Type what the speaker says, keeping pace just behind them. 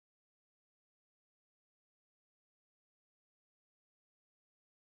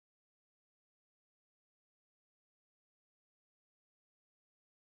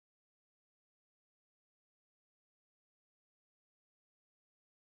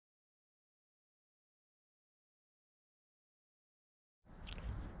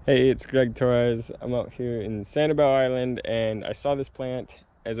Hey, it's Greg Torres. I'm out here in Sanibel Island and I saw this plant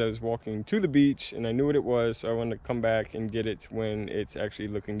as I was walking to the beach and I knew what it was, so I wanted to come back and get it when it's actually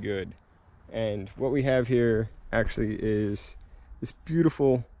looking good. And what we have here actually is this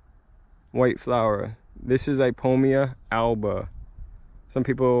beautiful white flower. This is Ipomea alba. Some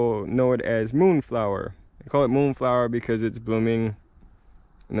people know it as moonflower. They call it moonflower because it's blooming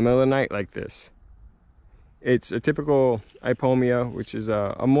in the middle of the night like this. It's a typical Ipomea, which is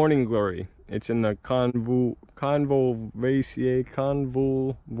a morning glory. It's in the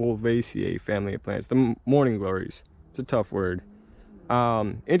convolvulvaceae family of plants, the morning glories. It's a tough word.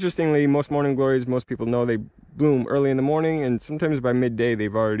 Interestingly, most morning glories, most people know they bloom early in the morning, and sometimes by midday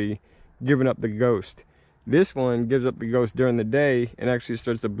they've already given up the ghost. This one gives up the ghost during the day and actually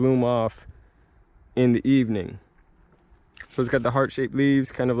starts to bloom off in the evening. So it's got the heart-shaped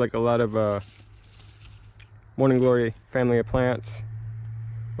leaves, kind of like a lot of morning glory family of plants.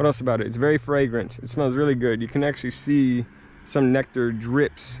 What else about it? It's very fragrant. It smells really good. You can actually see some nectar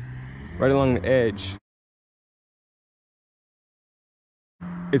drips right along the edge.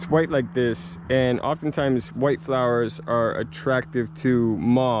 It's white like this, and oftentimes white flowers are attractive to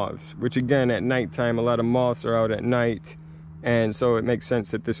moths, which again, at nighttime, a lot of moths are out at night, and so it makes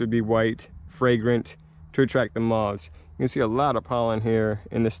sense that this would be white, fragrant, to attract the moths. You can see a lot of pollen here,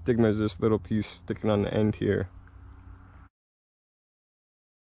 and the stigma is this little piece sticking on the end here.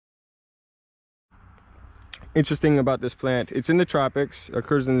 Interesting about this plant, it's in the tropics,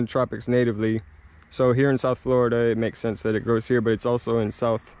 occurs in the tropics natively. So here in South Florida, it makes sense that it grows here, but it's also in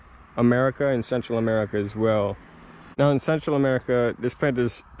South America and Central America as well. Now in Central America, this plant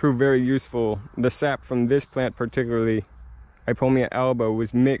has proved very useful. The sap from this plant particularly, Ipomea alba,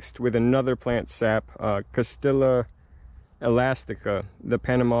 was mixed with another plant sap, Castilla elastica, the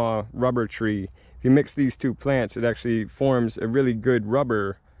Panama rubber tree. If you mix these two plants, it actually forms a really good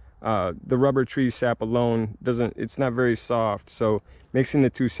rubber. The rubber tree sap alone it's not very soft, so mixing the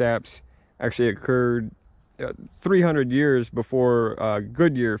two saps actually occurred 300 years before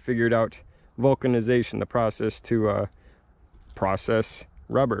Goodyear figured out vulcanization, the process to process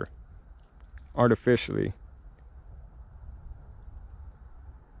rubber artificially.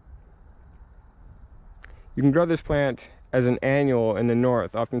 You can grow this plant as an annual in the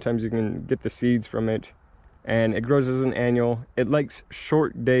north. Oftentimes you can get the seeds from it, and it grows as an annual. It likes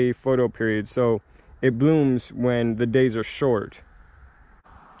short day photo periods, so it blooms when the days are short.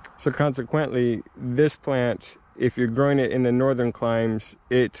 So consequently, this plant, if you're growing it in the northern climes,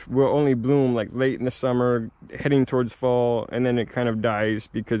 it will only bloom like late in the summer, heading towards fall, and then it kind of dies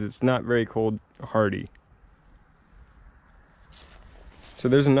because it's not very cold hardy. So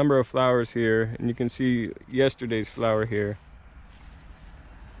there's a number of flowers here, and you can see yesterday's flower here.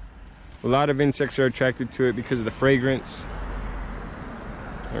 A lot of insects are attracted to it because of the fragrance.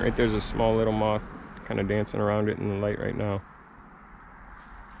 And right there's a small little moth kind of dancing around it in the light right now.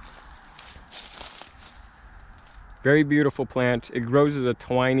 Very beautiful plant. It grows as a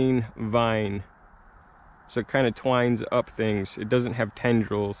twining vine. So it kind of twines up things. It doesn't have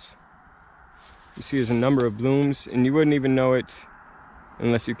tendrils. You see there's a number of blooms, and you wouldn't even know it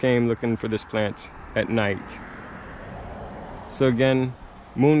unless you came looking for this plant at night. So again,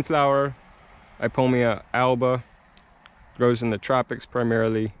 moonflower, Ipomea alba, grows in the tropics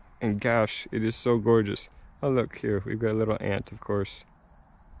primarily, and gosh, it is so gorgeous. Oh look here, we've got a little ant, of course.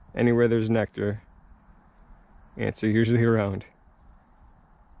 Anywhere there's nectar, ants are usually around.